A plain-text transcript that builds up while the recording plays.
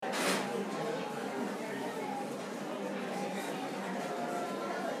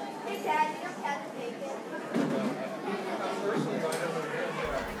Don't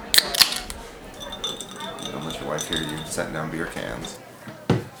let your wife hear you setting down beer cans.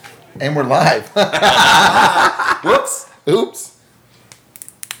 And we're live. Whoops. Oops.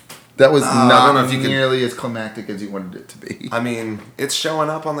 That was I not don't know if you could- nearly as climactic as you wanted it to be. I mean, it's showing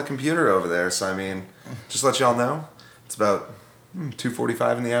up on the computer over there, so I mean, just to let y'all know, it's about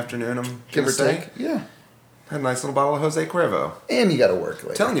 2:45 in the afternoon, I'm Give or gonna say. take. Yeah. Had a nice little bottle of Jose Cuervo. And you got to work later.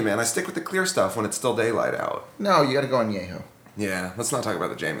 I'm telling you, man, I stick with the clear stuff when it's still daylight out. No, you got to go on Yeho. Yeah, let's not talk about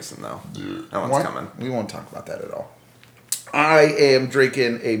the Jameson, though. That one's coming. We won't talk about that at all. I am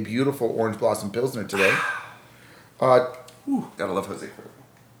drinking a beautiful Orange Blossom Pilsner today. Gotta love Jose Cuervo.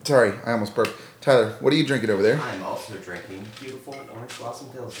 Sorry, I almost burped. Tyler, what are you drinking over there? I'm also drinking beautiful Orange Blossom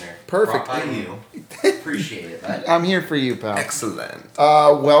Pilsner. Perfect. Brought by you. Appreciate it, bud. I'm here for you, pal. Excellent.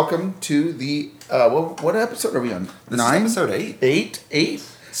 Welcome to the... what episode are we on? This 9? is episode 8. 8?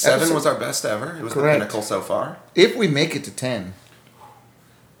 7 was our best ever. It was Correct. the pinnacle so far. If we make it to 10,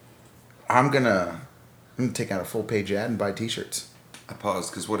 I'm gonna take out a full page ad and buy t-shirts. I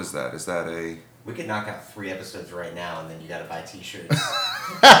paused because what is that? Is that a... We could knock out 3 episodes right now, and then you gotta buy t-shirts.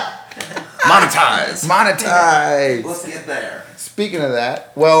 Monetize! Monetize! Let's get there. Speaking of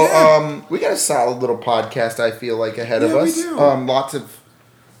that, we got a solid little podcast, I feel like, ahead of us. We do. Lots of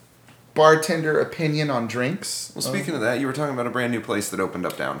bartender opinion on drinks. Well, speaking of that, you were talking about a brand new place that opened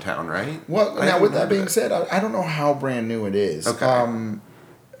up downtown, right? Well, I now haven't with that heard of being it. said, I don't know how brand new it is. Okay.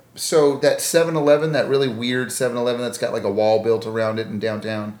 So that 7-Eleven, that really weird 7-Eleven that's got like a wall built around it in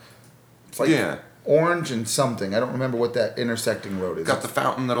downtown. It's like orange and something. I don't remember what that intersecting road is. Got the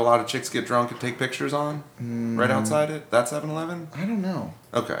fountain that a lot of chicks get drunk and take pictures on right outside it? That's 7-Eleven? I don't know.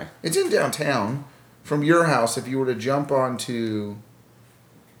 Okay. It's in downtown. From your house, if you were to jump onto...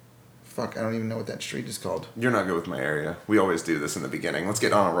 Fuck, I don't even know what that street is called. You're not good with my area. We always do this in the beginning. Let's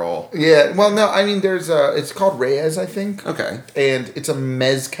get on a roll. Yeah, well, no, I mean, there's it's called Reyes, I think. Okay. And it's a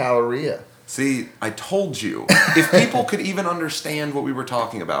Mezcaleria. See, I told you. If people could even understand what we were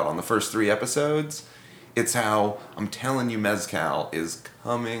talking about on the first 3 episodes, it's how I'm telling you Mezcal is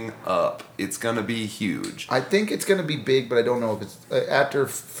coming up. It's going to be huge. I think it's going to be big, but I don't know if it's... after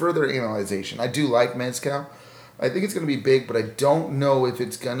further analyzation, I do like Mezcal. I think it's going to be big, but I don't know if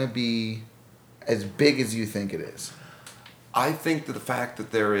it's going to be as big as you think it is. I think that the fact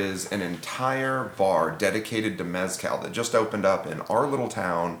that there is an entire bar dedicated to Mezcal that just opened up in our little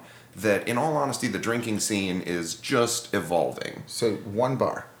town, that in all honesty, the drinking scene is just evolving. So, one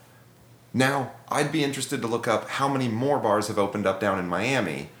bar. Now, I'd be interested to look up how many more bars have opened up down in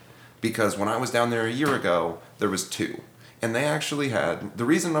Miami, because when I was down there a year ago, there was 2. And they actually had, the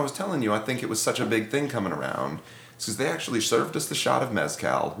reason I was telling you I think it was such a big thing coming around, is because they actually served us the shot of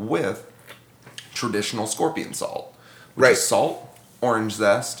Mezcal with traditional scorpion salt. Which is salt, orange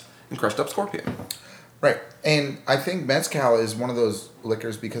zest, and crushed up scorpion. Right. And I think Mezcal is one of those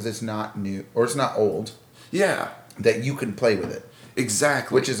liquors because it's not new, or it's not old. Yeah. That you can play with it.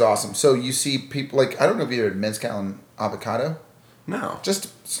 Exactly. Which is awesome. So you see people, like, I don't know if you had Mezcal and avocado. No. Just a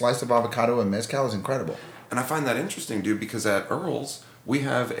slice of avocado and Mezcal is incredible. And I find that interesting, dude, because at Earl's, we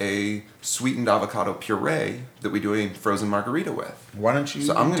have a sweetened avocado puree that we do a frozen margarita with. Why don't you...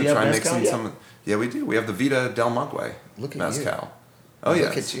 So I'm going to try and mix in yet? some... Yeah, we do. We have the Vida del Maguey Look at Mezcal. you. Oh, yeah.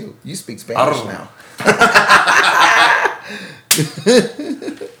 Look at you. You speak Spanish now.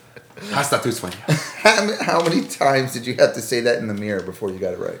 Hasta tu sueño. How many times did you have to say that in the mirror before you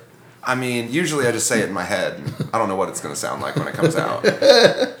got it right? I mean, usually I just say it in my head. And I don't know what it's going to sound like when it comes out.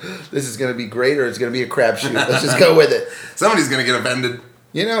 This is going to be great or it's going to be a crapshoot. Let's just go with it. Somebody's going to get offended.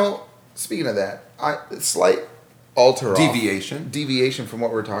 You know, speaking of that, slight deviation from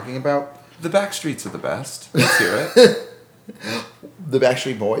what we're talking about. The Backstreets are the best. Let's hear it. The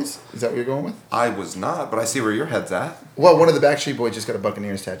Backstreet Boys? Is that what you're going with? I was not, but I see where your head's at. Well, one of the Backstreet Boys just got a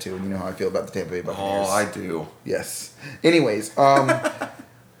Buccaneers tattoo, and you know how I feel about the Tampa Bay Buccaneers. Oh, I do. Yes. Anyways,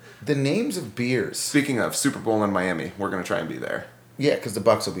 the names of beers. Speaking of Super Bowl in Miami, we're going to try and be there. Yeah, because the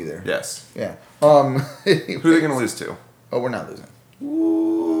Bucks will be there. Yes. Yeah. Who are they going to lose to? Oh, we're not losing.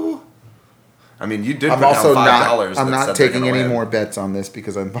 Ooh. I mean, you did I'm put also down $5. I'm that not said they're taking gonna any win. more bets on this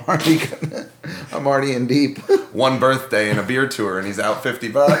because I'm already in deep. One birthday and a beer tour, and he's out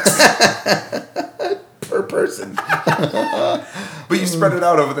 $50 Per person. But you spread it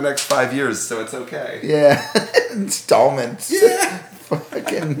out over the next 5 years, so it's okay. Yeah. Installments. Yeah.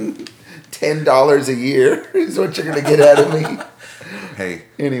 Fucking $10 a year is what you're going to get out of me. Hey,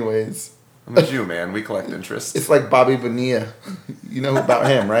 Anyways. I'm a Jew, man. We collect interest. It's like Bobby Bonilla. You know about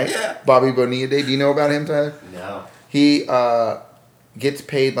him, right? Yeah. Bobby Bonilla Day. Do you know about him, Tyler? No. He gets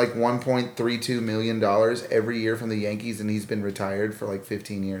paid like $1.32 million every year from the Yankees, and he's been retired for like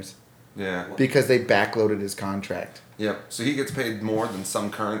 15 years. Yeah. because they backloaded his contract. Yep. So he gets paid more than some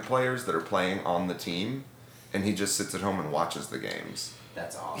current players that are playing on the team, and he just sits at home and watches the games.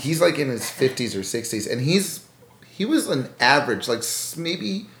 That's awesome. He's like in his 50s or 60s, and he was an average, like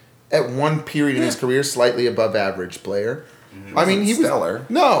maybe at one period in his career, slightly above average player. I mean, he was stellar.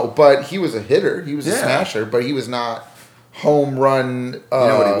 No, but he was a hitter. He was a Yeah. smasher, but he was not home run. You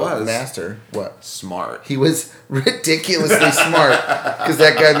know what he was? Master. What? Smart. He was ridiculously smart because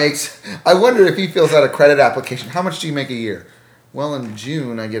that guy makes. I wonder if he fills out a credit application. How much do you make a year? Well, in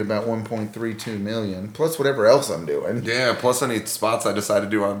June I get about 1.32 million plus whatever else I'm doing. Yeah, plus any spots I decide to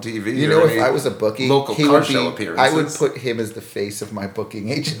do on TV. You know, if I was a bookie, local he car would show be. appearances. I would put him as the face of my booking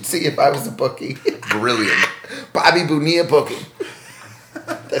agency if I was a bookie. Brilliant. Bobby Bonilla booking.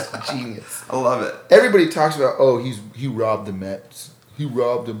 That's genius. I love it. Everybody talks about, he robbed the Mets. He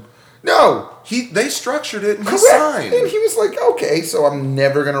robbed them. No, They structured it and he correct. signed. And he was like, okay, so I'm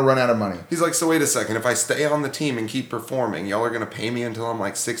never gonna run out of money. He's like, so wait a second. If I stay on the team and keep performing, y'all are gonna pay me until I'm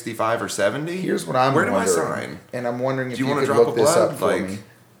like 65 or 70. Here's what I'm Where do wondering. I sign? And I'm wondering if Do you you wanna could drop look a this blood? up for Like-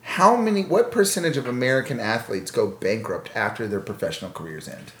 me. What percentage of American athletes go bankrupt after their professional careers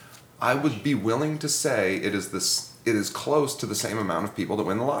end? I would be willing to say it is close to the same amount of people that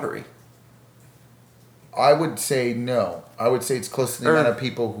win the lottery. I would say no. I would say it's close to the amount of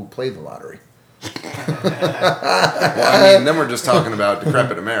people who play the lottery. Well, I mean, then we're just talking about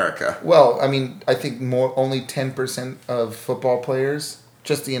decrepit America. Well, I mean, I think only 10% of football players,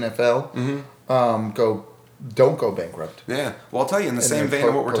 just the NFL, don't go bankrupt. Yeah. Well, I'll tell you, in the And same then vein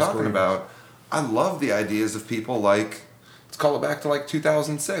of what we're post-careers. talking about, I love the ideas of people like, let's call it back to like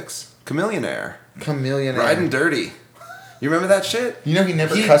 2006, Chameleonaire, Chameleon. Riding Dirty. You remember that shit? You know he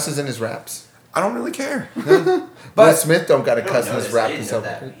never cusses in his raps. I don't really care. Will But Smith don't got to You don't cuss in his notice. rap I didn't know himself.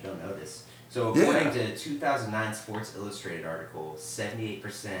 that, but you don't notice. So Yeah. according to 2009 Sports Illustrated article,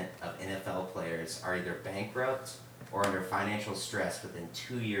 78% of NFL players are either bankrupt or under financial stress within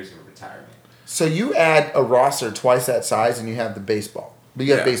 2 years of retirement. So you add a roster twice that size and you have the baseball. But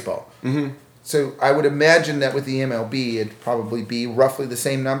you have Yeah. baseball. Mm-hmm. So I would imagine that with the MLB, it'd probably be roughly the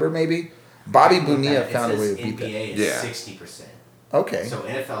same number, maybe. Bobby Bonilla found a way to beat that. NBA is Yeah. 60%. Okay. So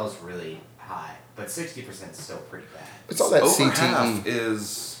NFL is really high, but 60% is still pretty bad. It's all that over CTE. half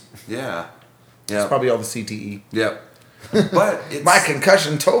is, yeah. It's probably all the CTE. Yep. But it's, My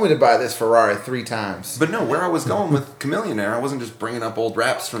concussion told me to buy this Ferrari 3 times. But no, where I was going with Chameleonaire, I wasn't just bringing up old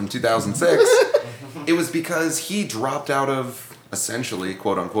raps from 2006. It was because he dropped out of, essentially,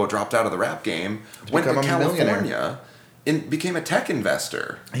 quote unquote, dropped out of the rap game, went to become a millionaire. California, and became a tech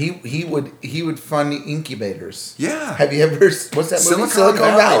investor. He would fund incubators. Yeah. Have you ever? What's that movie? Silicon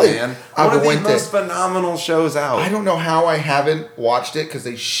Valley, man. I One of the went there. most phenomenal shows out. I don't know how I haven't watched it because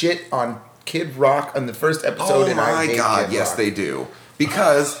they shit on Kid Rock on the first episode. Oh and I my hate God! Kid Yes, Rock. they do.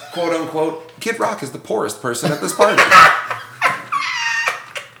 Because quote unquote, Kid Rock is the poorest person at this party.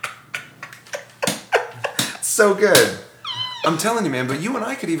 So good. I'm telling you, man. But you and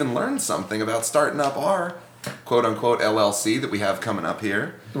I could even learn something about starting up our quote unquote LLC that we have coming up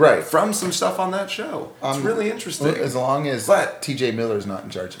here, Right. from some stuff on that show. It's really interesting. As long as But- T.J. Miller's not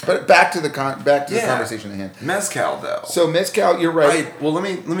in charge. But back to the conversation at hand. Mezcal, though. So Mezcal, you're right. Well, let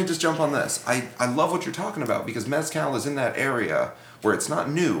me just jump on this. I love what you're talking about because Mezcal is in that area where it's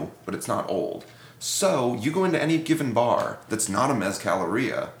not new, but it's not old. So you go into any given bar that's not a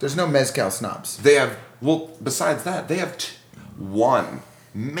Mezcaleria, There's no Mezcal snobs. they have, well, besides that, they have one,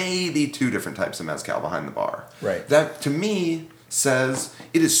 maybe 2 different types of Mezcal behind the bar. Right. That, to me, says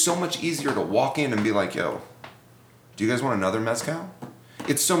it is so much easier to walk in and be like, yo, do you guys want another Mezcal?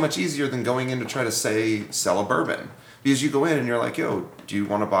 It's so much easier than going in to try to sell a bourbon. Because you go in and you're like, yo, do you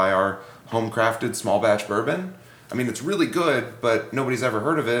want to buy our home crafted small batch bourbon? I mean, it's really good, but nobody's ever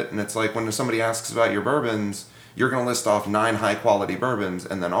heard of it. And it's like when somebody asks about your bourbons, you're going to list off 9 high quality bourbons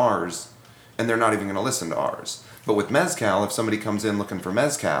and then ours, and they're not even going to listen to ours. But with Mezcal, if somebody comes in looking for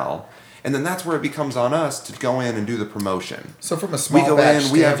Mezcal, and then that's where it becomes on us to go in and do the promotion. So from a small We go batch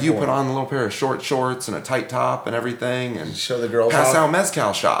in, we have you put standpoint- on a little pair of short shorts and a tight top and everything, and Show the girls pass off. out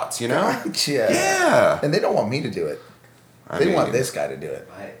Mezcal shots, you know? Gotcha. Yeah. And they don't want me to do it. I They mean, want this guy to do it.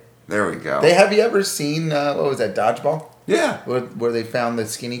 Right? There we go. Have you ever seen, what was that, Dodgeball? Yeah. Where they found the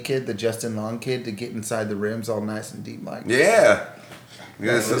skinny kid, the Justin Long kid, to get inside the rims all nice and deep like. Yeah. You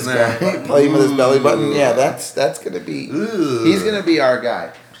guys This sitting there. guy playing with his belly button. Yeah, that's gonna be. Ooh. He's gonna be our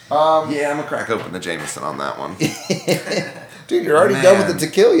guy. Yeah, I'm gonna crack open the Jameson on that one. Dude, you're already done with Man. the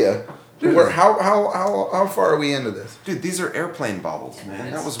tequila. How far are we into this? Dude, these are airplane bottles,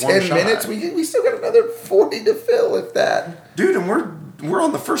 man. That was one 10 shot. minutes. We still got another 40 to fill, if that. Dude, and we're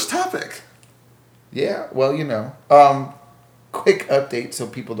on the first topic. Yeah. Well, quick update so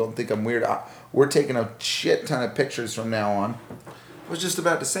people don't think I'm weird. We're taking a shit ton of pictures from now on. I was just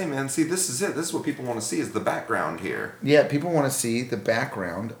about to say, man, see, this is it. This is what people want to see is the background here. Yeah, people want to see the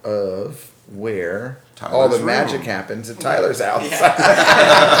background of where Tyler's all the room. magic happens at Tyler's house.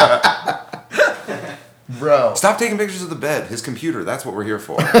 Yeah. Bro. Stop taking pictures of the bed. His computer. That's what we're here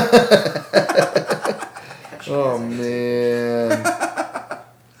for. Oh, man.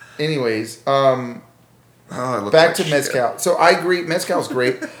 Anyways, Oh, I look back like to shit. Mezcal. So I agree, Mezcal's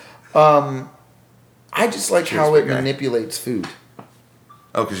great. I just like Cheers, how it big guy. manipulates food.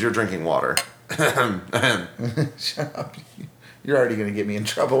 Oh, because you're drinking water. Shut up. You're already going to get me in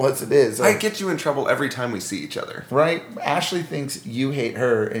trouble as it is. I get you in trouble every time we see each other. Right? Ashley thinks you hate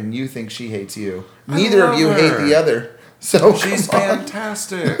her and you think she hates you. I Neither of love you her. hate the other. So She's come on.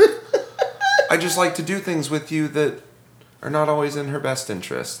 fantastic. I just like to do things with you that are not always in her best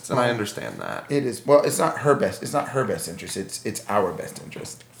interests, and I understand that. It is. Well, it's not her best. It's not her best interest. It's our best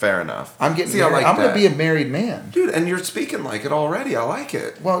interest. Fair enough. I'm getting See, I married. like I'm going that. to be a married man. Dude, and you're speaking like it already. I like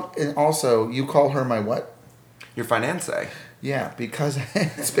it. Well, and also, you call her my what? Your fiancé. Yeah, because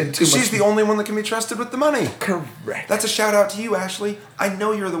it's been too much. She's the only one that can be trusted with the money. Correct. That's a shout out to you, Ashley. I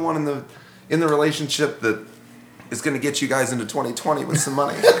know you're the one in the relationship that is going to get you guys into 2020 with some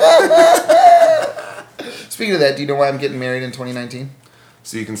money. Speaking of that, do you know why I'm getting married in 2019?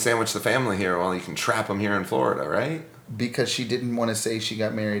 So you can sandwich the family here while you can trap them here in Florida, right? Because she didn't want to say she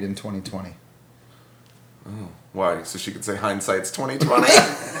got married in 2020. Why? So she could say hindsight's 2020.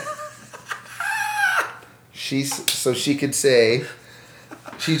 So she could say,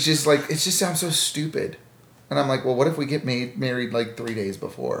 she's just like, it just sounds so stupid. And I'm like, well, what if we get married like 3 days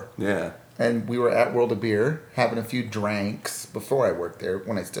before? Yeah. And we were at World of Beer having a few drinks before I worked there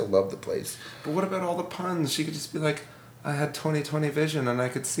when I still loved the place. But what about all the puns? She could just be like, I had 20/20 vision and I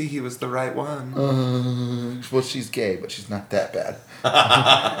could see he was the right one. Well, she's gay, but she's not that bad.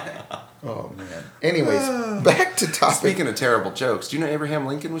 Oh, man. Anyways, back to topic. Speaking of terrible jokes, do you know Abraham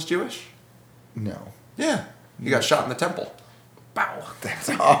Lincoln was Jewish? No. Yeah. He got shot in the temple. Bow. That's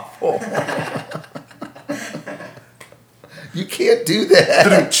awful. You can't do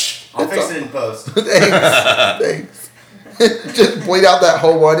that. I'll fix it in post. Thanks. Just point out that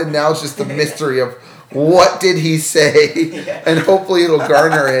whole one, and now it's just the mystery of what did he say, and hopefully it'll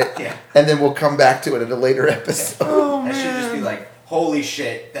garner it, and then we'll come back to it at a later episode. Oh, I should just be like, holy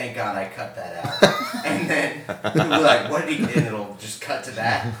shit, thank God I cut that out. And then people be like, what did he, and it'll just cut to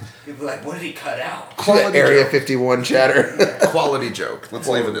that. People be like, what did he cut out? Quality Area joke. 51 chatter. Quality joke. Let's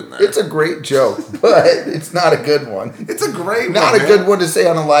leave it in there. It's a great joke, but it's not a good one. It's a great one. Not a man. good one to say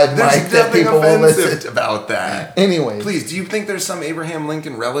on a live There's mic that nothing people will offensive listen. about that. Anyways. Please, do you think there's some Abraham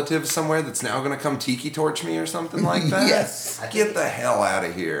Lincoln relative somewhere that's now going to come tiki torch me or something like that? Yes. Get the hell out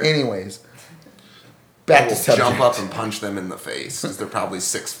of here. Anyways. Back to We'll subject. jump up and punch them in the face because they're probably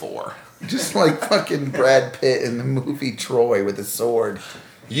 6'4". Just like fucking Brad Pitt in the movie Troy with a sword.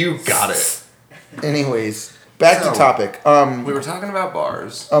 You got it. Anyways, back So, to topic. We were talking about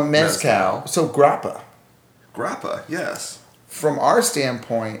bars. Mezcal. So grappa. Grappa, yes. From our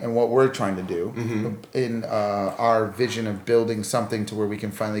standpoint and what we're trying to do in our vision of building something to where we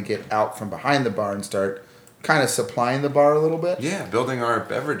can finally get out from behind the bar and start kind of supplying the bar a little bit. Yeah, building our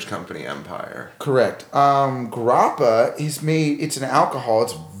beverage company empire. Correct. Grappa is made. It's an alcohol.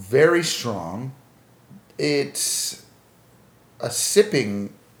 It's very strong. It's a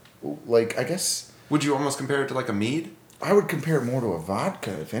sipping, like I guess Would you almost compare it to like a mead? I would compare it more to a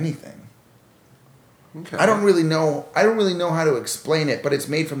vodka, if anything. Okay. I don't really know how to explain it, but it's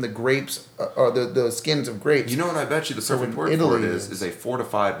made from the grapes or the skins of grapes. You know what I bet you the So perfect in word for Italy it is a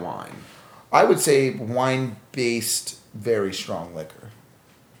fortified wine. I would say wine-based, very strong liquor.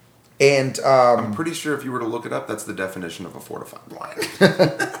 And I'm pretty sure if you were to look it up, that's the definition of a fortified wine.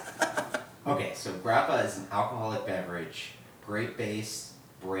 Okay, so grappa is an alcoholic beverage, grape-based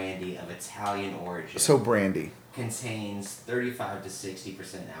brandy of Italian origin. so brandy. Contains 35 to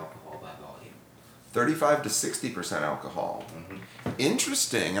 60% alcohol by volume. 35 to 60% alcohol.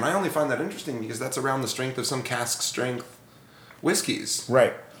 Interesting. And I only find that interesting because that's around the strength of some cask strength whiskeys.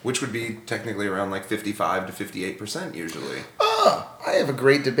 Right. Which would be technically around like 55 to 58% usually. I have a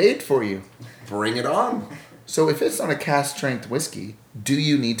great debate for you. Bring it on. So if it's on a cask strength whiskey, do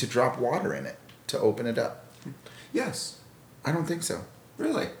you need to drop water in it to open it up? Yes. I don't think so.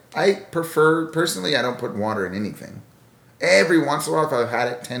 Really? Personally, I don't put water in anything. Every once in a while, if I've had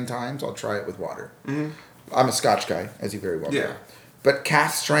it 10 times, I'll try it with water. Mm-hmm. I'm a Scotch guy, as you very well know. Yeah. But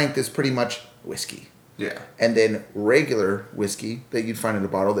cask strength is pretty much whiskey. Yeah. And then regular whiskey that you'd find in a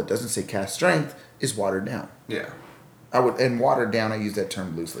bottle that doesn't say cask strength is watered down. Yeah. And watered down, I use that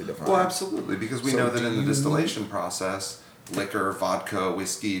term loosely defined. Well, absolutely, because we So know that do in the you- distillation process, liquor, vodka,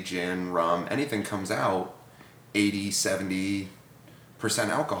 whiskey, gin, rum, anything comes out 80, 70%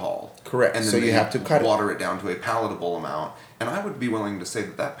 alcohol. Correct. And then So you have to cut it. water it down to a palatable amount. And I would be willing to say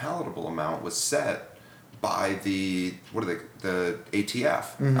that that palatable amount was set by the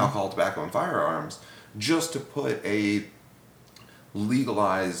ATF, Alcohol, Tobacco, and Firearms, just to put a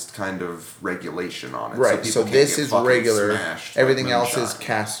legalized kind of regulation on it. Right. So people can't this get is fucking regular. smashed Everything like else is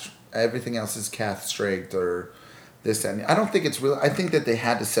moonshine. Everything else is castrated or this and I don't think it's real. I think that they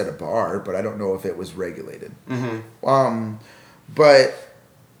had to set a bar, but I don't know if it was regulated. But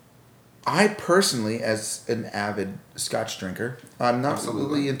I personally, as an avid Scotch drinker, I'm not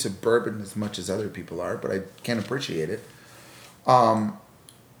really into bourbon as much as other people are, but I can appreciate it.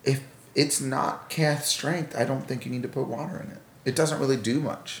 If it's not cask strength, I don't think you need to put water in it. It doesn't really do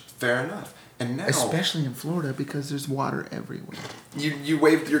much. Fair enough. And now, especially in Florida because there's water everywhere. You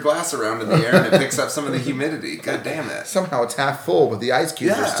waved your glass around in the air and it picks up some of the humidity. God damn it. Somehow it's half full, but the ice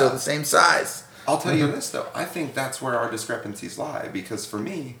cubes are still the same size. I'll tell you this, though. I think that's where our discrepancies lie. Because for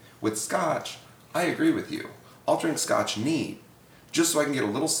me, with Scotch, I agree with you. I'll drink Scotch neat, just so I can get a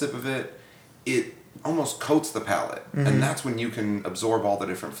little sip of it. It almost coats the palate. And that's when you can absorb all the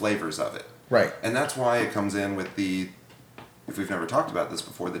different flavors of it. Right. And that's why it comes in with the, if we've never talked about this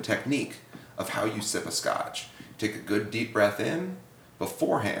before, the technique of how you sip a Scotch. Take a good deep breath in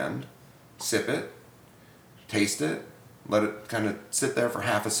beforehand, sip it, taste it, let it kind of sit there for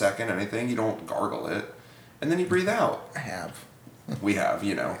half a second, anything, you don't gargle it, and then you breathe out. I have. We have,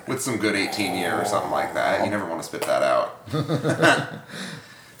 with some good 18 year or something like that. You never want to spit that out.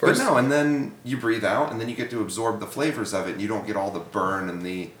 But no, and then you breathe out, and then you get to absorb the flavors of it, and you don't get all the burn and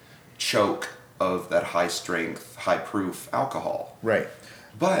the choke of that high strength, high proof alcohol. Right.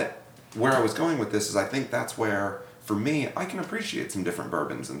 But where I was going with this is I think that's where, for me, I can appreciate some different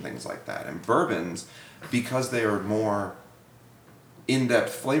bourbons and things like that. And bourbons, because they are more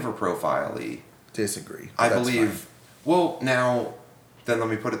in-depth flavor profile-y. Disagree. I believe, fine. Well, now, then let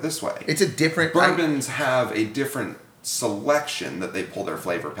me put it this way. It's a different... Bourbons have a different selection that they pull their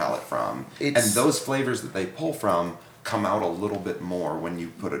flavor palette from. And those flavors that they pull from come out a little bit more when you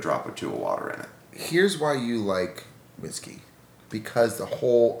put a drop or two of water in it. Here's why you like whiskey. Because the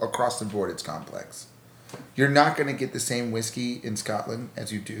whole, across the board, it's complex. You're not going to get the same whiskey in Scotland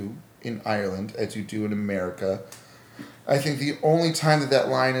as you do in Ireland, as you do in America. I think the only time that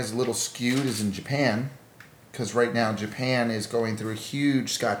line is a little skewed is in Japan. Because right now, Japan is going through a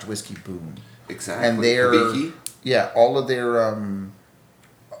huge Scotch whiskey boom. Exactly. And they're... Yeah, all of their...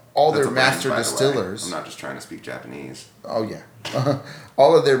 all their master distillers. I'm not just trying to speak Japanese. Oh, yeah.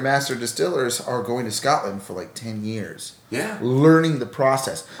 All of their master distillers are going to Scotland for like 10 years. Yeah. Learning the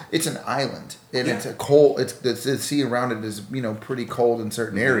process. It's an island. And it's a cold... the sea around it is, pretty cold in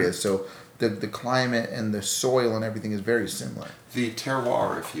certain areas. So the climate and the soil and everything is very similar. The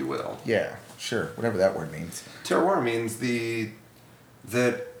terroir, if you will. Yeah, sure. Whatever that word means. Terroir means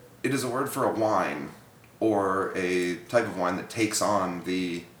that it is a word for a wine or a type of wine that takes on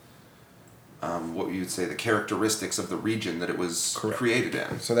the... what you would say, the characteristics of the region that it was created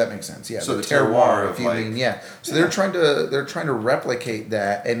in. So that makes sense. Yeah. So the terroir of So they're trying to replicate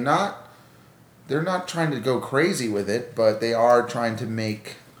that, and they're not trying to go crazy with it, but they are trying to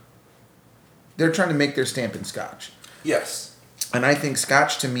make. They're trying to make their stamp in Scotch. Yes. And I think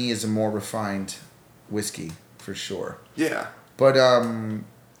Scotch to me is a more refined whiskey for sure. Yeah. But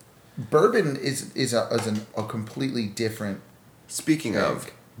bourbon is a completely different. Speaking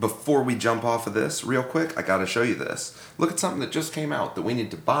of. Before we jump off of this, real quick, I gotta show you this. Look at something that just came out that we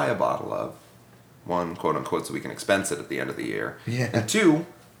need to buy a bottle of. One, quote unquote, so we can expense it at the end of the year. Yeah. And two,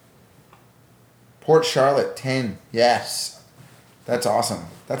 Port Charlotte 10. Yes. That's awesome.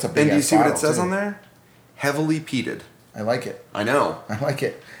 That's a big. And do you see what it says on there? Heavily peated. I like it. I know. I like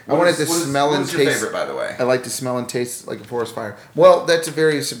it. I want it to smell and taste. What's your favorite, by the way? I like to smell and taste like a forest fire. Well, that's a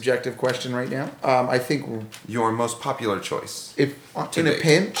very subjective question right now. I think your most popular choice. If in a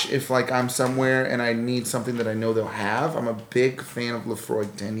pinch, if like I'm somewhere and I need something that I know they'll have, I'm a big fan of Lefroy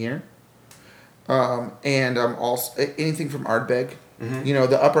 10 year. And I'm also anything from Ardbeg. Mm-hmm.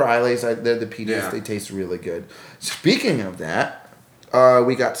 The upper Islays, they're the peaties. Yeah. They taste really good. Speaking of that,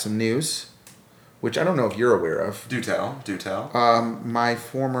 we got some news. Which I don't know if you're aware of. Do tell. My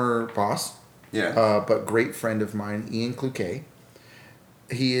former boss, but great friend of mine, Ian Cloquet.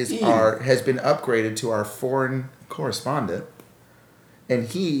 He has been upgraded to our foreign correspondent, and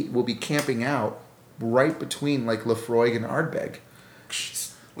he will be camping out right between like Lefroy and Ardbeg.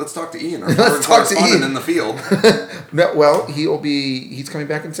 Let's talk to Ian. Our foreign correspondent in the field. No, well, he's coming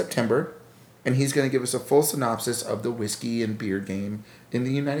back in September, and he's going to give us a full synopsis of the whiskey and beer game in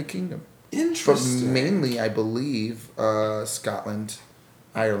the United Kingdom. But Interesting. mainly, I believe, Scotland,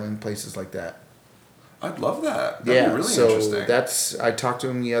 Ireland, places like that. I'd love that. That'd be really so interesting. I talked to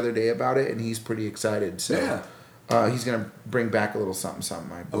him the other day about it, and he's pretty excited. So he's gonna bring back a little something,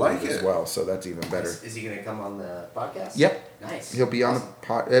 I like believe, as it. well. So that's even better. Is he gonna come on the podcast? Yep. Nice. He'll be Awesome. on the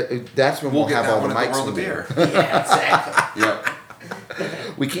pot. That's when We'll we'll get have that all one the at mics. the World of in Beer. there. Yeah, exactly. Yep.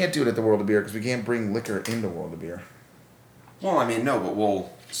 We can't do it at the World of Beer because we can't bring liquor into World of Beer. Well, I mean, no, but we'll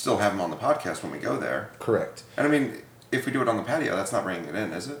still have him on the podcast when we go there. Correct. And I mean, if we do it on the patio, that's not bringing it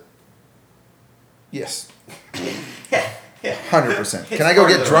in, is it? Yes. Yeah. 100%. Can I go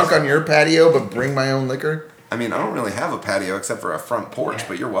get drunk on your patio but bring my own liquor? I mean, I don't really have a patio except for a front porch, Yeah.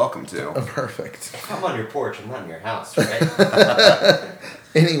 but you're welcome to. Oh, perfect. Come on your porch. I'm not in your house, right?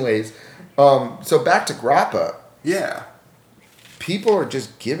 Anyways, so back to grappa. Yeah. People are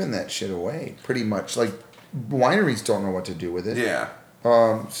just giving that shit away, pretty much. Like, wineries don't know what to do with it. Yeah.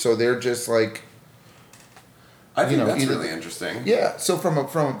 So they're just like, I think that's either- really interesting. yeah. So from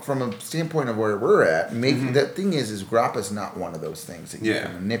a standpoint of where we're at, making that thing is grappa's not one of those things that you Yeah.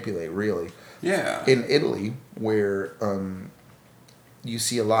 can manipulate really. Yeah. In Italy, where you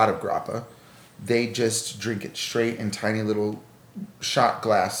see a lot of grappa, they just drink it straight in tiny little shot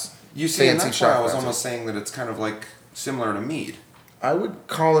glass. You see, and fancy that's why I was glasses. almost saying that it's kind of like similar to mead. I would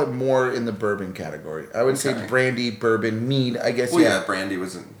call it more in the bourbon category. I would say Okay. brandy, bourbon, mead. I guess. Well, yeah. yeah, brandy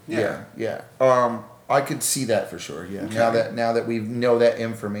was in. Yeah. Yeah. I could see that for sure. Yeah. Okay. Now that we know that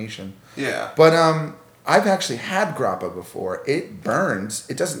information. Yeah. But I've actually had grappa before. It burns.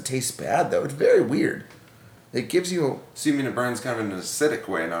 It doesn't taste bad though. It's very weird. It gives you So you mean it burns kind of in an acidic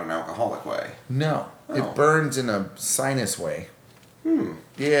way, not an alcoholic way? no. Oh. It burns in a sinus way. Hmm.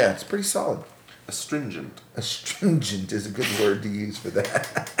 Yeah, it's pretty solid. Astringent. Astringent is a good word to use for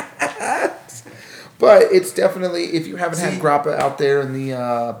that. But it's definitely, if you haven't had See- grappa out there in the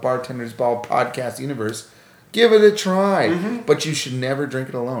Bartender's Ball podcast universe, give it a try. Mm-hmm. But you should never drink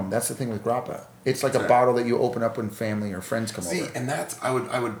it alone. That's the thing with grappa. It's like a Right. bottle that you open up when family or friends come See, over. and that's I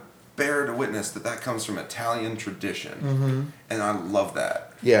would bear to witness that comes from Italian tradition, and I love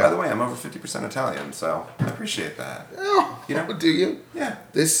that. Yeah. By the way, I'm over 50% Italian, so I appreciate that. Oh, You know? do you? Yeah.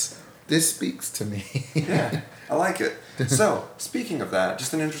 This speaks to me. Yeah, I like it. So, speaking of that,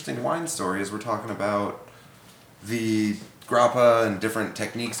 just an interesting wine story as we're talking about the grappa and different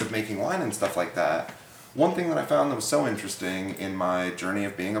techniques of making wine and stuff like that. One thing that I found that was so interesting in my journey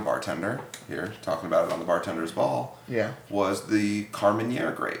of being a bartender, here, talking about it on the Bartender's Ball, Yeah. was the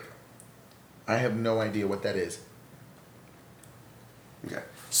Carmenere grape. I have no idea what that is. Okay.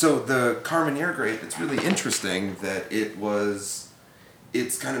 So the Carmenere grape, it's really interesting that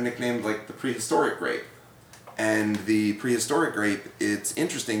it's kind of nicknamed like the prehistoric grape. And the prehistoric grape, it's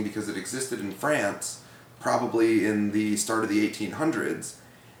interesting because it existed in France probably in the start of the 1800s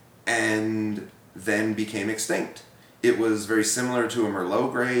and then became extinct. It was very similar to a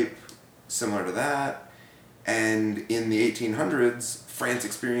Merlot grape, similar to that. And in the 1800s, France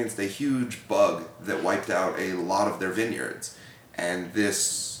experienced a huge bug that wiped out a lot of their vineyards. And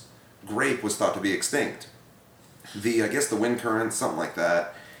this grape was thought to be extinct. I guess the wind currents, something like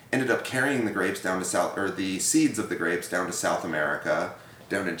that, ended up carrying the grapes down to the seeds of the grapes down to South America,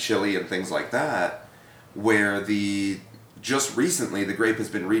 down in Chile and things like that, where just recently the grape has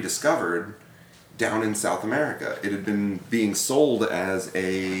been rediscovered down in South America. It had been being sold as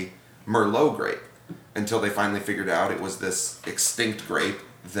a Merlot grape until they finally figured out it was this extinct grape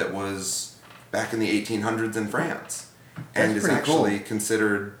that was back in the 1800s in France. And is pretty actually cool.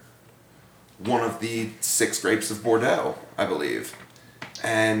 considered one of the 6 grapes of Bordeaux, I believe.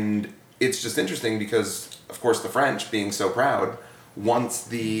 And it's just interesting because, of course, the French, being so proud, once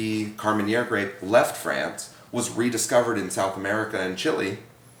the Carmenere grape left France, was rediscovered in South America and Chile,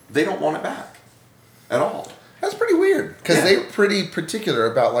 they don't want it back at all. That's pretty weird because Yeah. they're pretty particular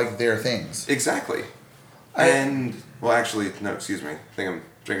about like their things. Exactly. Well, actually, no, excuse me. I think I'm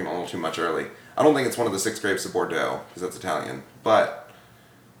drinking a little too much early. I don't think it's one of the 6 grapes of Bordeaux, because that's Italian. But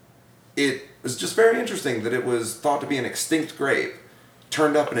it was just very interesting that it was thought to be an extinct grape,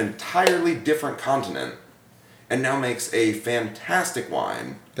 turned up an entirely different continent, and now makes a fantastic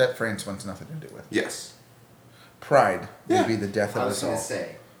wine. That France wants nothing to do with. Yes. Pride Yeah. will be the death I of was us going all. to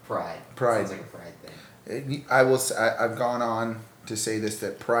say pride. Pride. Sounds like a pride thing. I've gone on to say this,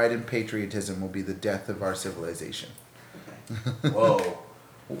 that pride and patriotism will be the death of our civilization. Whoa.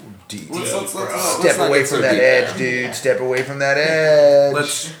 Deep. Let's Step not away get so from that deep edge, there. dude. Step away from that edge.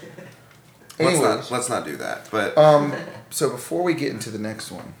 Let's Anyways, not do that. But so before we get into the next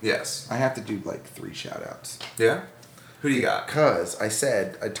one, yes. I have to do like 3 shout outs. Yeah? Who do you got? Because I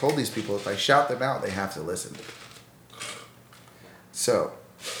told these people if I shout them out, they have to listen. So,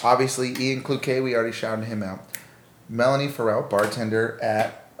 Obviously, Ian Cloquet, we already shouted him out. Melanie Farrell, bartender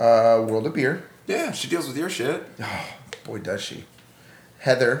at World of Beer. Yeah, she deals with your shit. Oh, boy, does she.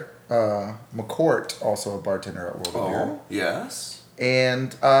 Heather McCourt, also a bartender at World of Beer. Oh, yes.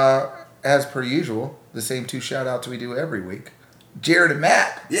 And as per usual, the same two shout-outs we do every week. Jared and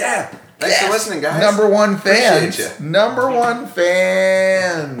Matt. Yeah. Thanks for listening, guys. Number one fans. Appreciate ya. Number one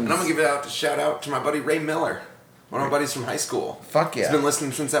fans. And I'm going to give a shout out to my buddy Ray Miller. One of my buddies from high school. Fuck yeah. He's been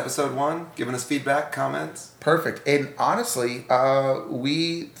listening since episode 1, giving us feedback, comments. Perfect. And honestly,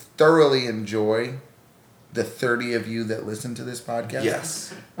 we thoroughly enjoy the 30 of you that listen to this podcast.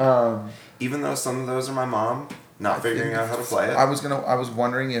 Yes. Even though some of those are my mom, not figuring out how to play it. I was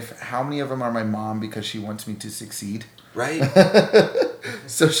wondering how many of them are my mom because she wants me to succeed. Right?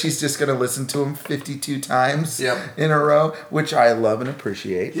 So she's just going to listen to them 52 times Yep. in a row, which I love and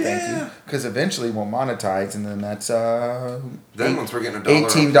appreciate. Yeah. Thank you. Because eventually we'll monetize, and then that's Then once we're getting $1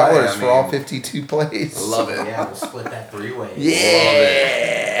 $18 for all 52 plays. I love it. Yeah, we'll split that 3-way.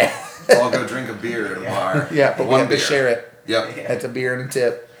 Yeah. I'll go drink a beer at a bar. Yeah, but we have beer. to share it. Yep. That's a beer and a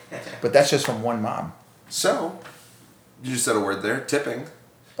tip. But that's just from one mom. So, you just said a word there, tipping.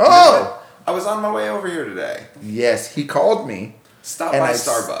 Oh! I was on my way over here today. Yes, he called me. Stop and by I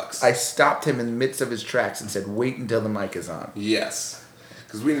Starbucks. I stopped him in the midst of his tracks and said, wait until the mic is on. Yes.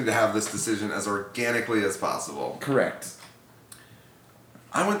 Because we need to have this decision as organically as possible. Correct.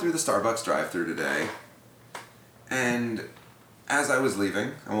 I went through the Starbucks drive-thru today, and as I was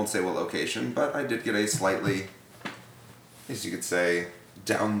leaving, I won't say what location, but I did get a slightly, I guess you could say,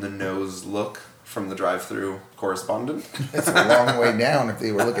 down-the-nose look from the drive-thru correspondent. It's a long way down if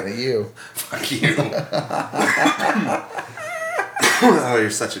they were looking at you. Fuck you. Oh, you're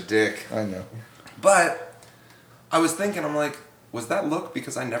such a dick. I know. But I was thinking, I'm like, was that look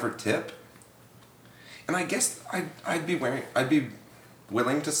because I never tip? And I guess I'd be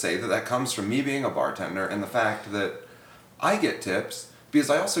willing to say that comes from me being a bartender and the fact that I get tips because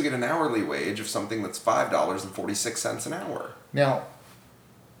I also get an hourly wage of something that's $5.46 an hour. Now,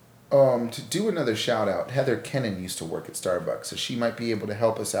 to do another shout out, Heather Kennan used to work at Starbucks, so she might be able to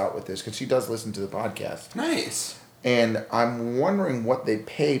help us out with this because she does listen to the podcast. Nice. And I'm wondering what they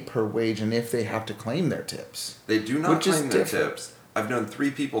pay per wage and if they have to claim their tips. They do not Which is claim their different. tips. I've known 3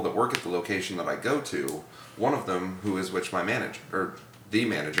 people that work at the location that I go to. One of them who is my manager, or the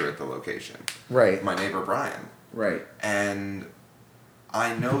manager at the location. Right. My neighbor Brian. Right. And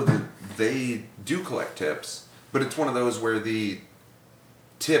I know that they do collect tips, but it's one of those where the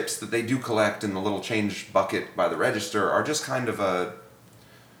tips that they do collect in the little change bucket by the register are just kind of a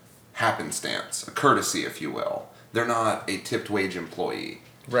happenstance, a courtesy, if you will. They're not a tipped wage employee.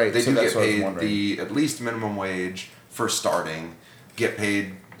 Right. They So do that's get what I was paid wondering. the at least minimum wage for starting, get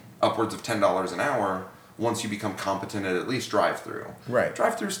paid upwards of $10 an hour once you become competent at least drive-through. Right.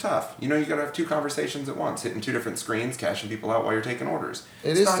 Drive-through's tough. You know, you gotta have 2 conversations at once, hitting 2 different screens, cashing people out while you're taking orders.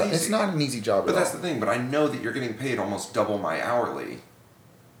 It's not an easy job But at that's all. the thing. But I know that you're getting paid almost double my hourly.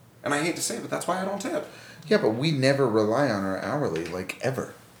 And I hate to say it, but that's why I don't tip. Yeah, but we never rely on our hourly, like,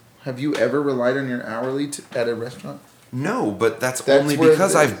 ever. Have you ever relied on your hourly at a restaurant? No, but that's That's only where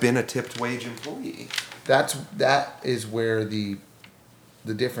because the- I've been a tipped wage employee. That is where the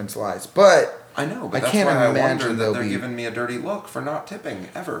difference lies. But I know, but I that's can't why I imagine wonder that they'll they're be- giving me a dirty look for not tipping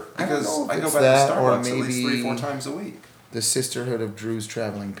ever. I don't Because know if I go it's by that, the or Starbucks at least maybe- 3-4 times a week. the sisterhood of Drew's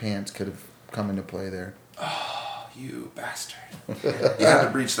traveling pants could have come into play there. Oh, you bastard. You had to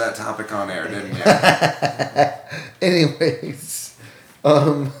breach that topic on air, didn't you? Anyways,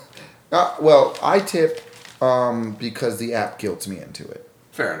 well, I tip because the app guilts me into it.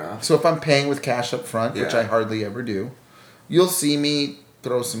 Fair enough. So if I'm paying with cash up front, which Yeah. I hardly ever do, you'll see me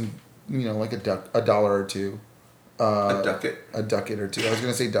throw some, like a dollar or two. A ducat. A ducat or two. I was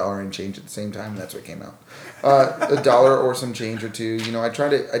going to say dollar and change at the same time. That's what came out. A dollar or some change or two. I try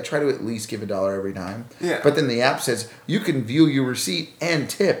to at least give $1 every time. Yeah. But then the app says you can view your receipt and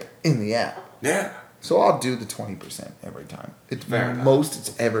tip in the app. Yeah. So I'll do the 20% every time. It's Fair enough. most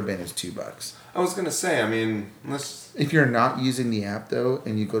it's ever been is $2. I was going to say, I mean, let's... If you're not using the app though,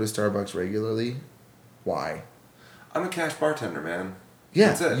 and you go to Starbucks regularly, why? I'm a cash bartender, man. Yeah,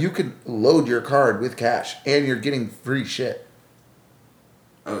 That's it. you could load your card with cash, and you're getting free shit.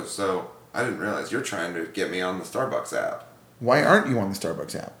 Oh, so I didn't realize you're trying to get me on the Starbucks app. Why aren't you on the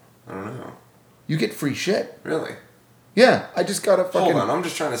Starbucks app? I don't know. You get free shit. Really? Yeah, I just got a fucking... Hold on, I'm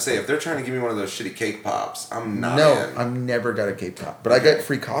just trying to say, if they're trying to give me one of those shitty cake pops, I'm not No, in. I've never got a Cape Cod. But I get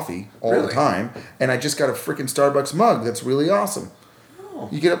free coffee all the Really? time, and I just got a freaking Starbucks mug that's really awesome. Oh.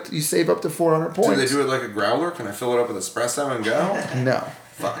 You save up to 400 points. Do they do it like a growler? Can I fill it up with espresso and go? No.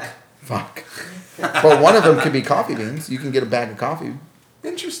 Fuck. Fuck. But one of them could be coffee beans. You can get a bag of coffee.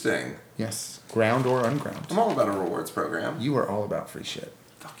 Interesting. Yes, ground or unground. I'm all about a rewards program. You are all about free shit.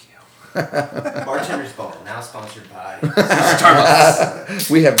 Fuck you. Bartender's Ball, now sponsored by Starbucks.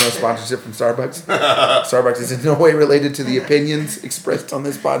 We have no sponsorship from Starbucks. Starbucks is in no way related to the opinions expressed on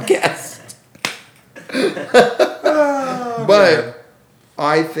this podcast. But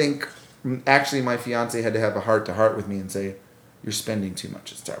I think actually my fiance had to have a heart-to-heart with me and say, you're spending too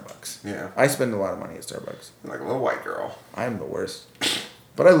much at Starbucks. Yeah. I spend a lot of money at Starbucks. Like a little white girl. I am the worst.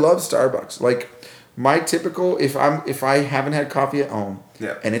 But I love Starbucks. Like my typical if I haven't had coffee at home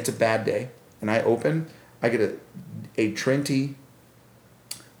and it's a bad day and I open, I get a Trenti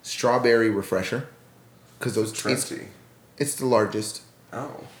strawberry refresher because those Trenti. It's the largest.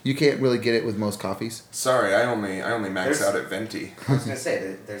 Oh. You can't really get it with most coffees. Sorry, I only max out at Venti. I was gonna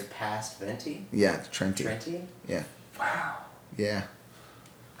say there's past Venti. Yeah, it's Trenti. Trenti. Yeah. Wow. Yeah.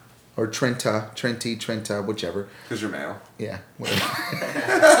 Or Trenta, whichever. Because you're male. Yeah. Whatever.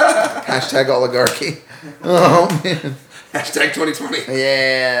 Hashtag oligarchy. Oh man. Hashtag 2020.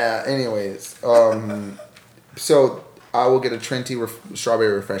 Yeah. Anyways, so I will get a Trenti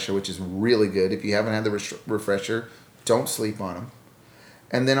strawberry refresher, which is really good. If you haven't had the refresher, don't sleep on them.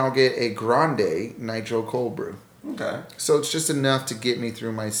 And then I'll get a Grande Nitro Cold Brew. Okay. So it's just enough to get me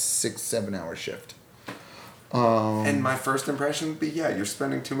through my 6-7 hour shift. And my first impression would be, yeah, you're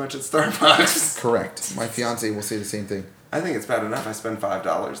spending too much at Starbucks. Correct. My fiance will say the same thing. I think it's bad enough I spend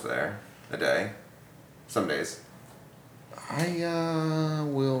 $5 there a day. Some days. I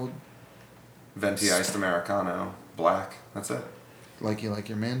will Venti iced Americano. Black. That's it. like you like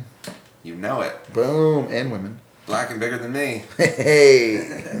your men. You know it. Boom. And women. Black and bigger than me.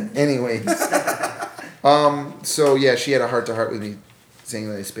 Hey. Anyways. So yeah, she had a heart-to-heart with me saying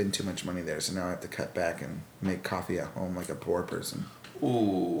that I spend too much money there, so now I have to cut back and make coffee at home like a poor person. Ooh,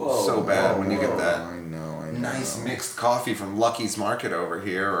 Whoa. so bad when you get that I know. nice mixed coffee from Lucky's Market over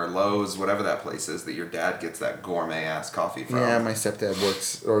here, or Lowe's, whatever that place is that your dad gets that gourmet ass coffee from. Yeah, my stepdad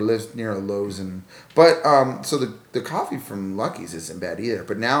works or lives near a Lowe's, but so the coffee from Lucky's isn't bad either.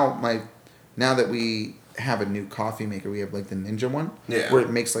 But now that we have a new coffee maker, we have like the Ninja one, where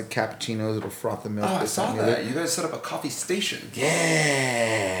it makes like cappuccinos. It'll froth the milk. Oh, I saw that. You guys set up a coffee station.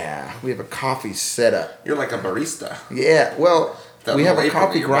 Yeah, we have a coffee setup. You're like a barista. Yeah, well, That we have a apron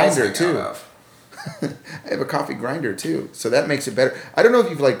coffee that your balls grinder hang too. out of. I have a coffee grinder too, so that makes it better. I don't know if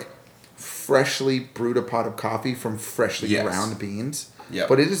you've like freshly brewed a pot of coffee from freshly ground beans. Yeah.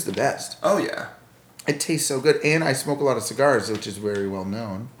 But it is the best. Oh yeah. It tastes so good, and I smoke a lot of cigars, which is very well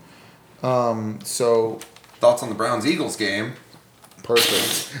known. So Thoughts on the Browns-Eagles game?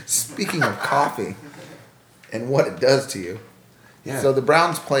 perfect. Speaking of coffee and what it does to you. Yeah. So the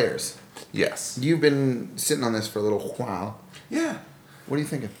Browns players, Yes. you've been sitting on this for a little while. Yeah. What are you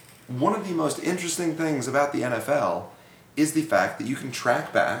thinking? One of the most interesting things about the NFL is the fact that you can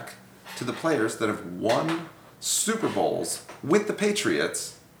track back to the players that have won Super Bowls with the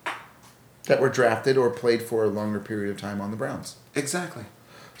Patriots. That were drafted or played for a longer period of time on the Browns. Exactly.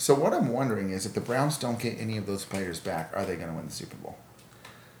 So what I'm wondering is, if the Browns don't get any of those players back, are they going to win the Super Bowl?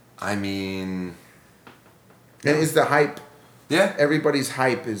 I mean... And is the hype... Yeah. Everybody's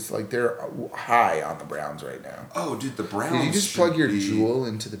hype is like they're high on the Browns right now. Oh, dude, the Browns Did you just should plug your be- Jewel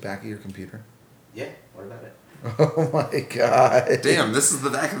into the back of your computer? Yeah, what about it? Oh my god. Damn, this is the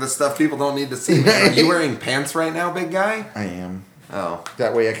back of the stuff people don't need to see. Are you wearing pants right now, big guy? I am. Oh,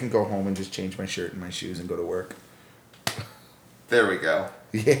 That way I can go home and just change my shirt and my shoes and go to work. there we go.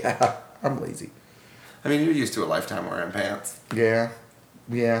 Yeah, I'm lazy. I mean, you're used to a lifetime wearing pants. Yeah.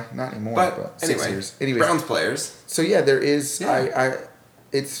 Yeah, not anymore. But 6 anyway, years. Anyways, Browns players. so yeah, there is. Yeah.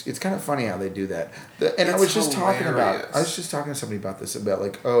 It's kind of funny how they do that. And I It's was just talking hilarious. I was just talking to somebody about this, about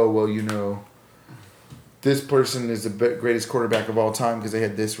like, oh well, you know, this person is the greatest quarterback of all time because they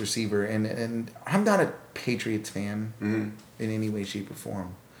had this receiver, and I'm not a Patriots fan in any way, shape, or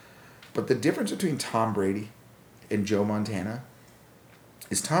form, but the difference between Tom Brady and Joe Montana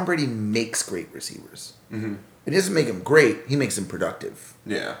is Tom Brady makes great receivers. Mm-hmm. It doesn't make him great; he makes him productive.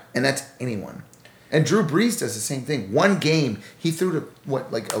 Yeah. And that's anyone. And Drew Brees does the same thing. One game, he threw to,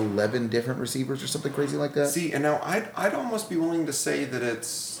 like 11 different receivers or something crazy like that? See, and now I'd almost be willing to say that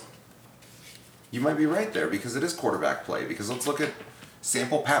it's... You might be right there, because it is quarterback play. Because let's look at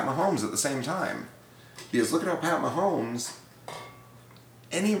sample Pat Mahomes at the same time. Because look at how Pat Mahomes,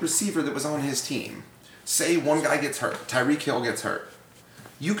 any receiver that was on his team, say one guy gets hurt, Tyreek Hill gets hurt,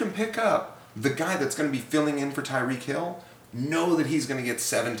 you can pick up the guy that's going to be filling in for Tyreek Hill, know that he's going to get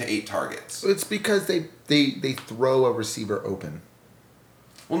 7 to 8 targets. It's because they throw a receiver open.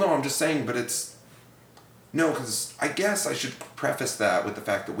 Well, no, I'm just saying, but it's... No, because I guess I should preface that with the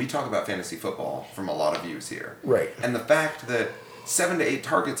fact that we talk about fantasy football from a lot of views here. Right. And the fact that 7 to 8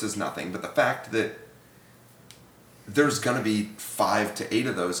 targets is nothing, but the fact that there's going to be 5 to 8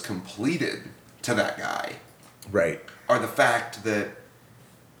 of those completed to that guy, Right. or the fact that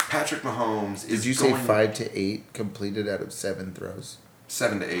Patrick Mahomes is Did you say 5 to 8 completed out of 7 throws?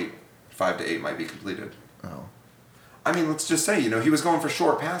 7 to 8, 5 to 8 might be completed. Oh. I mean, let's just say, he was going for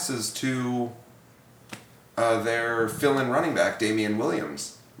short passes to their fill-in running back, Damian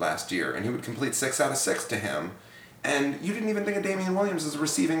Williams, last year, and he would complete 6 out of 6 to him. And you didn't even think of Damian Williams as a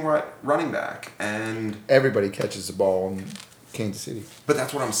receiving running back. And Everybody catches the ball in Kansas City. but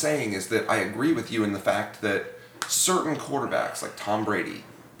that's what I'm saying, is that I agree with you in the fact that certain quarterbacks like Tom Brady,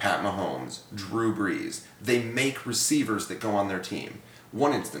 Pat Mahomes, Drew Brees, they make receivers that go on their team.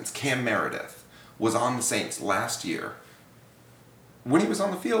 One instance, Cam Meredith was on the Saints last year. When he was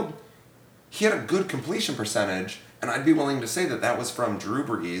on the field, he had a good completion percentage, and I'd be willing to say that that was from Drew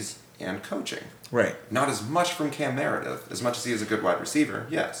Brees and coaching. Right. Not as much from Cam Meredith, as much as he is a good wide receiver,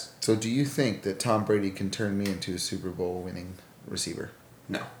 yes. So do you think that Tom Brady can turn me into a Super Bowl winning receiver?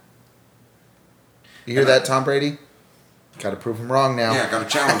 No. You hear that, Tom Brady? Got to prove him wrong now. Yeah, got a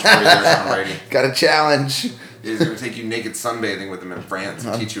challenge for you there, Tom Brady. Got a challenge. He's going to take you naked sunbathing with him in France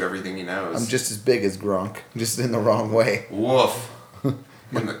and teach you everything he knows. I'm just as big as Gronk, just in the wrong way. Woof.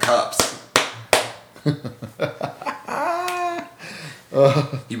 In the cups.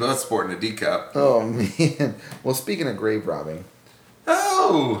 You both sporting a D cup. Oh, man. Well, speaking of grave robbing,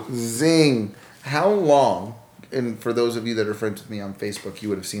 Oh! zing. How long, and for those of you that are friends with me on Facebook, you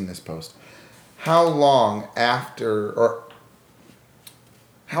would have seen this post. How long after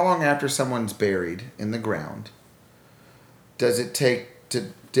someone's buried in the ground does it take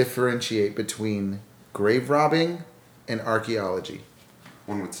to differentiate between grave robbing and archaeology?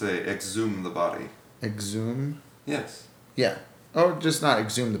 One would say exhume the body. Exhume? Yes. Yeah. Oh, just not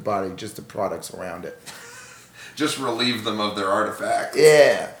exhume the body, just the products around it. Just relieve them of their artifacts.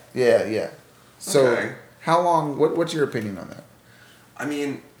 Yeah. So, Okay. how long, what's your opinion on that? I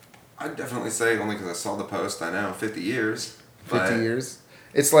mean, I'd definitely say, only because I saw the post, I know, 50 years. 50 years?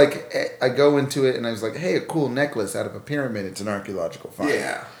 It's like, I go into it and I was like, hey, a cool necklace out of a pyramid, it's an archaeological find.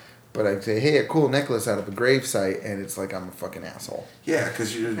 Yeah. But I say, hey, a cool necklace out of a grave site, and it's like I'm a fucking asshole. Yeah,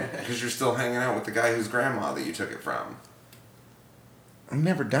 because you're still hanging out with the guy whose grandma that you took it from. I've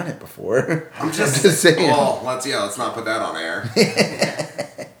never done it before. I'm just saying. Well, let's not put that on air.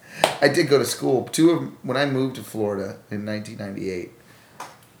 I did go to school. When I moved to Florida in 1998,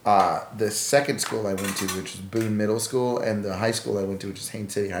 the second school I went to, which was Boone Middle School, and the high school I went to, which is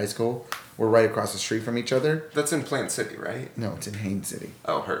Haines City High School, were right across the street from each other. That's in Plant City, right? No, it's in Haines City.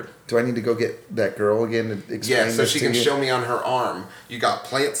 Oh, heard. Do I need to go get that girl again to explain Yeah, so this she to can you? show me on her arm. You got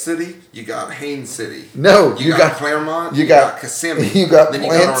Plant City, you got Haines City. No, you got Claremont, you got Kissimmee, you got then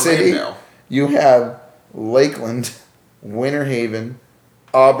Plant you got City. Orlando. You have Lakeland, Winter Haven,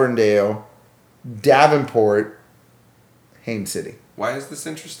 Auburndale, Davenport, Haines City. Why is this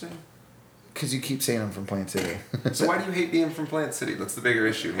interesting? Because you keep saying I'm from Plant City. So why do you hate being from Plant City? That's the bigger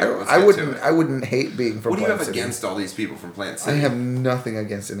issue here. Let's I get wouldn't. to it. I wouldn't hate being from. What do you Plant have City. against all these people from Plant I City? have nothing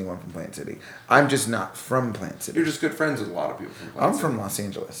against anyone from Plant City. I'm just not from Plant City. You're just good friends with a lot of people from Plant I'm City. from Los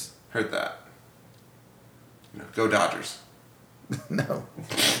Angeles. Heard that. No, go Dodgers. No.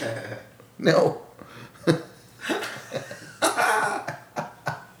 No.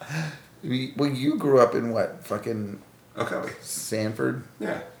 Well, you grew up in what? Fucking Ocoee. Sanford?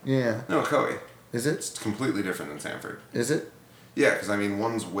 Yeah. Yeah. No, Ocoee. Is it? It's completely different than Sanford. Is it? Yeah, because I mean,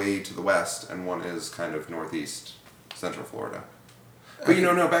 one's way to the west, and one is kind of northeast, central Florida. But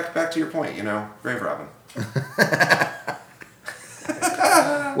no, back to your point. Grave robbing.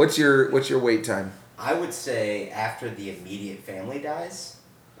 What's your wait time? I would say after the immediate family dies.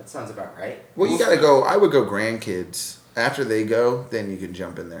 That sounds about right. Well, you gotta go. I would go grandkids. After they go, then you can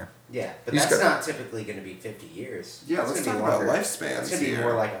jump in there. Yeah, but You just that's gotta- not typically going to be 50 years. Yeah, That's let's gonna talk be about longer. lifespans It's going to be here.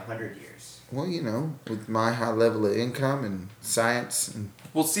 more like 100 years. Well, with my high level of income and science, and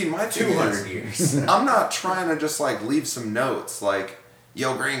Well, see, my thing 200 is, years. I'm not trying to just leave some notes like,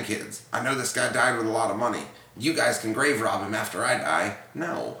 "Yo, grandkids, I know this guy died with a lot of money. You guys can grave rob him after I die."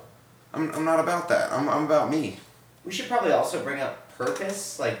 No, I'm not about that. I'm about me. We should probably also bring up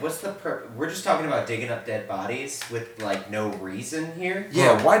purpose. What's the We're just talking about digging up dead bodies with no reason here.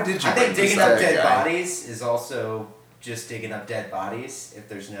 Yeah, why did you? I think bring this digging up up, dead guy? bodies is also just digging up dead bodies if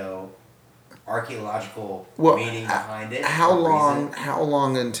there's no archaeological meaning behind it. How or long? reason. How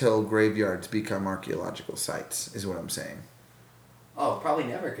long until graveyards become archaeological sites? Is what I'm saying. Oh, probably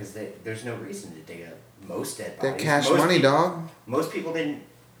never, because there's no reason to dig up most dead That bodies. cash Most money, people, dog. Most people didn't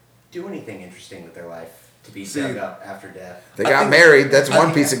do anything interesting with their life To be dug up after death. They got married. That's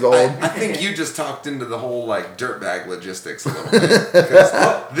one piece of gold. I think you just talked into the whole like dirtbag logistics a little bit.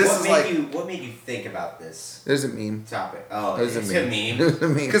 What made you think about this There's a meme. topic? Oh, There's it's a meme. a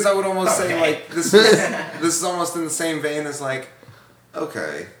meme. Because I would almost say like this is almost in the same vein as like,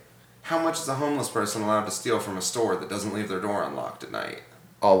 okay, how much is a homeless person allowed to steal from a store that doesn't leave their door unlocked at night?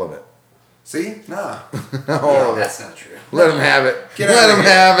 All of it. See? Nah. No, that's not true. Let him have it. Let him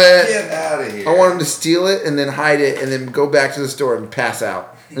have it. Get out of here. I want him to steal it and then hide it and then go back to the store and pass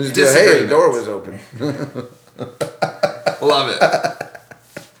out. And just be like, hey, the door was open. Love it.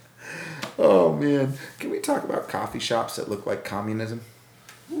 Oh, man. Can we talk about coffee shops that look like communism?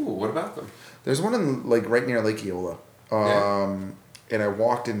 Ooh, what about them? There's one in like right near Lake Eola. And I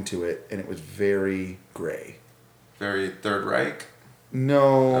walked into it and it was very gray. Very Third Reich?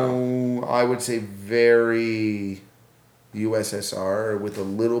 No, I would say very USSR with a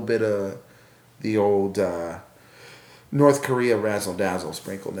little bit of the old North Korea razzle dazzle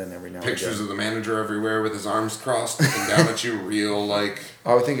sprinkled in every now and again. Pictures of the manager everywhere with his arms crossed looking down at you real like...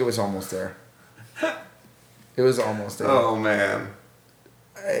 I would think it was almost there. It was almost there. Oh, man.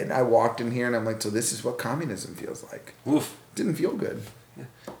 And I walked in here and I'm like, so this is what communism feels like. Oof. Didn't feel good.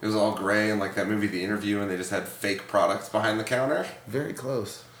 It was all gray and like that movie The Interview and they just had fake products behind the counter. Very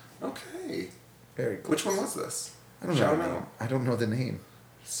close. Okay. Very close. Which one was this? I don't know the name. I don't know the name.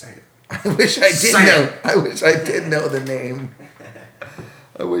 Say it. I wish I did know. I wish I did know the name.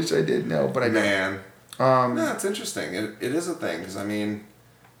 I wish I did know, but I don't. Man. No, it's interesting. It is a thing because I mean,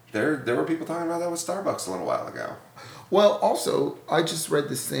 there were people talking about that with Starbucks a little while ago. Well, also, I just read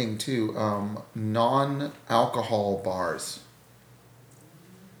this thing too. Non-alcohol bars.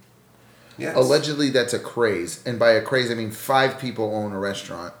 Yes. Allegedly, that's a craze, and by a craze, I mean 5 people own a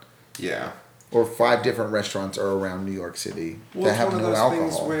restaurant. Yeah. Or 5 different restaurants are around New York City Well, that it's have one of no those alcohol.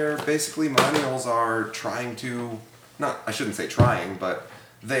 things where basically millennials are trying to, I shouldn't say trying, but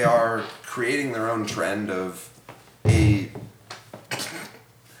they are creating their own trend of a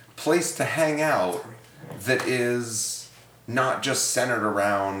place to hang out that is not just centered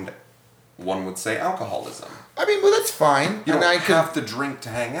around, one would say, alcoholism. I mean, well, that's fine. You don't I have to drink to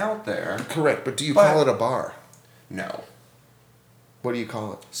hang out there. Correct, but do you call it a bar? No. What do you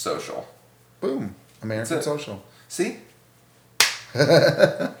call it? Social. Boom. American Social. See?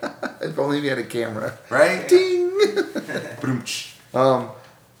 If only we had a camera. Right? Ding! Boom.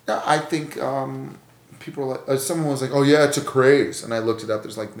 I think people are like, someone was like, oh yeah, it's a craze. And I looked it up.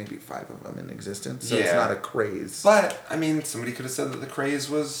 There's like maybe 5 of them in existence. So it's not a craze. But, I mean, somebody could have said that the craze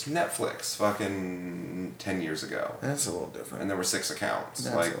was Netflix fucking 10 years ago. That's a little different. And there were 6 accounts.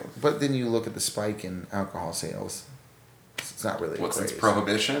 But then you look at the spike in alcohol sales. It's not really a craze. What's its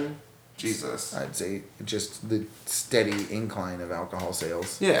prohibition? Jesus. I'd say just the steady incline of alcohol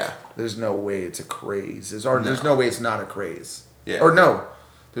sales. Yeah. There's no way it's a craze. There's no way it's not a craze. Yeah. Or no.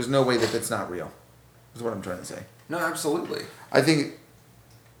 There's no way that it's not real. Is what I'm trying to say. No, absolutely. I think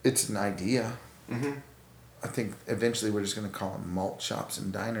it's an idea. Mm-hmm. I think eventually we're just going to call them malt shops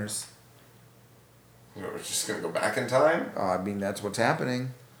and diners. We're just going to go back in time? I mean, that's what's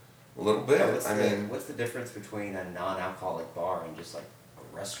happening. A little bit. What's the difference between a non-alcoholic bar and just like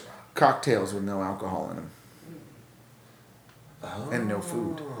a restaurant? Cocktails with no alcohol in them. Oh. And no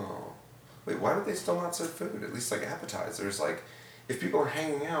food. Wait, why would they still not serve food? At least like appetizers. Like, if people are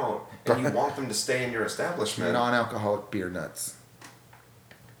hanging out and you want them to stay in your establishment... Non-alcoholic beer nuts.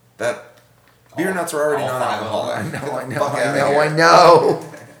 Beer nuts are already non-alcoholic. I know.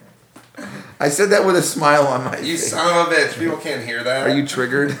 I said that with a smile on my face. You son of a bitch. People can't hear that. Are you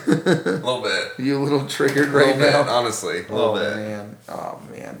triggered? A little bit. Are you a little triggered right now? Honestly. A little bit. Man. Oh,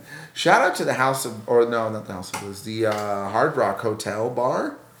 man. Shout out to the House of... Or no, not the House of Blues. The Hard Rock Hotel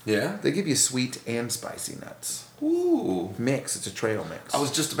bar. Yeah? They give you sweet and spicy nuts. Ooh. Mix. It's a trail mix. I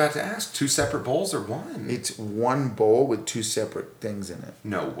was just about to ask, 2 separate bowls or one? It's one bowl with 2 separate things in it.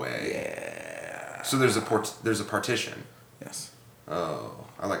 No way. Yeah. So there's a partition. Yes. Oh,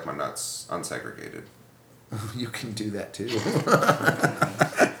 I like my nuts unsegregated. You can do that too.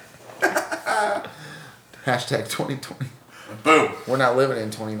 Hashtag 2020. Boom. We're not living in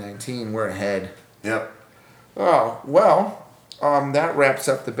 2019. We're ahead. Yep. Oh, well, that wraps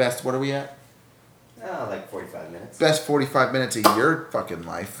up the best. What are we at? Like 45 minutes. Best 45 minutes of your fucking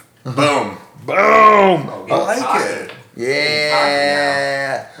life. Boom. Boom! Oh, I like it.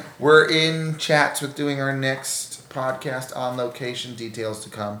 Yeah. We're in chats with doing our next podcast on location. Details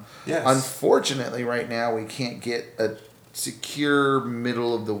to come. Yes. Unfortunately, right now, we can't get a secure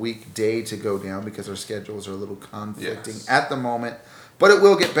middle of the week day to go down because our schedules are a little conflicting at the moment. But it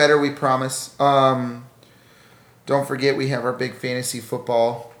will get better, we promise. Don't Don't forget, we have our big fantasy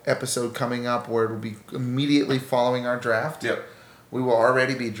football episode coming up where it'll be immediately following our draft. Yep. We will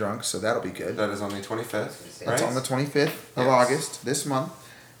already be drunk, so that'll be good. That is on the 25th. That's right? on the 25th of Yes. August, this month.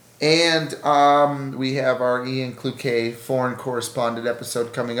 And we have our Ian Cloquet foreign correspondent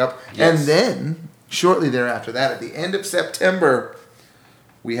episode coming up. Yes. And then, shortly thereafter that, at the end of September,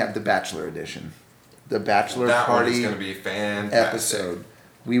 we have the Bachelor edition. The Bachelor That one is Party going to be fantastic. episode.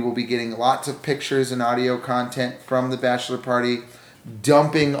 We will be getting lots of pictures and audio content from the Bachelor Party,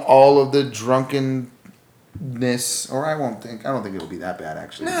 dumping all of the drunkenness, or I don't think it'll be that bad,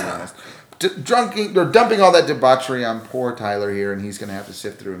 actually, to be honest. Dumping all that debauchery on poor Tyler here, and he's going to have to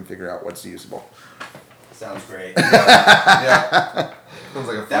sift through and figure out what's usable. Sounds great. Yeah. Sounds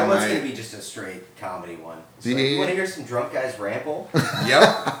like a fun That one's night. going to be just a straight comedy one. It's Yeah. like, you want to hear some drunk guys ramble? Yep.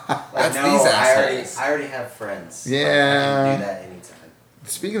 Like, That's no, these I assholes. already have friends. Yeah. Like, I can do that anytime.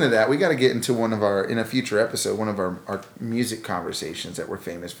 Speaking of that, we got to get into in a future episode, one of our music conversations that we're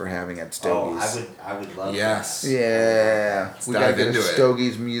famous for having at Stogie's. Oh, I would love Yes. Yeah. Let's We got to dive get a into it.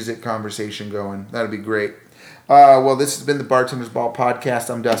 Stogie's music conversation going. That'd be great. Well, this has been the Bartender's Ball podcast.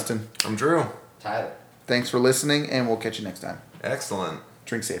 I'm Dustin. I'm Drew. that. Tyler. Thanks for listening, and we'll catch you next time. Excellent.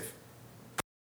 Drink safe.